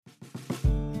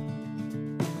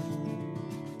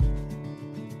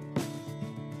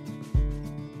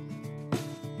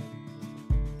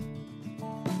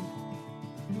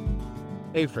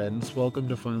Hey friends, welcome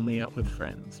to Finally Out with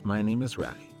Friends. My name is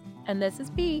Rai. And this is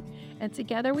B, and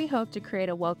together we hope to create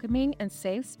a welcoming and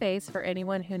safe space for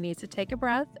anyone who needs to take a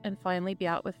breath and finally be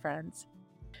out with friends.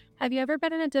 Have you ever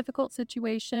been in a difficult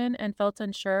situation and felt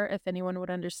unsure if anyone would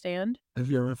understand?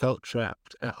 Have you ever felt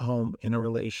trapped at home in a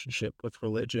relationship with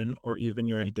religion or even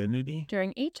your identity?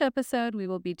 During each episode, we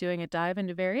will be doing a dive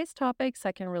into various topics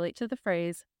that can relate to the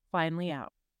phrase, finally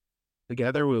out.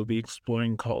 Together we'll be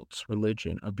exploring cults,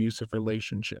 religion, abusive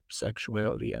relationships,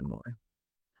 sexuality, and more.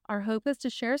 Our hope is to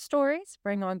share stories,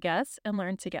 bring on guests, and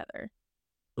learn together.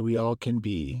 So we all can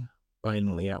be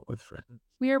finally out with friends.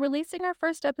 We are releasing our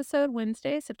first episode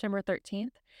Wednesday, September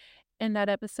 13th. In that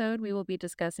episode, we will be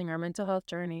discussing our mental health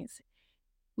journeys.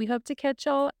 We hope to catch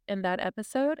y'all in that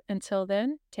episode. Until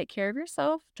then, take care of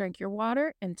yourself, drink your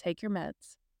water, and take your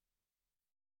meds.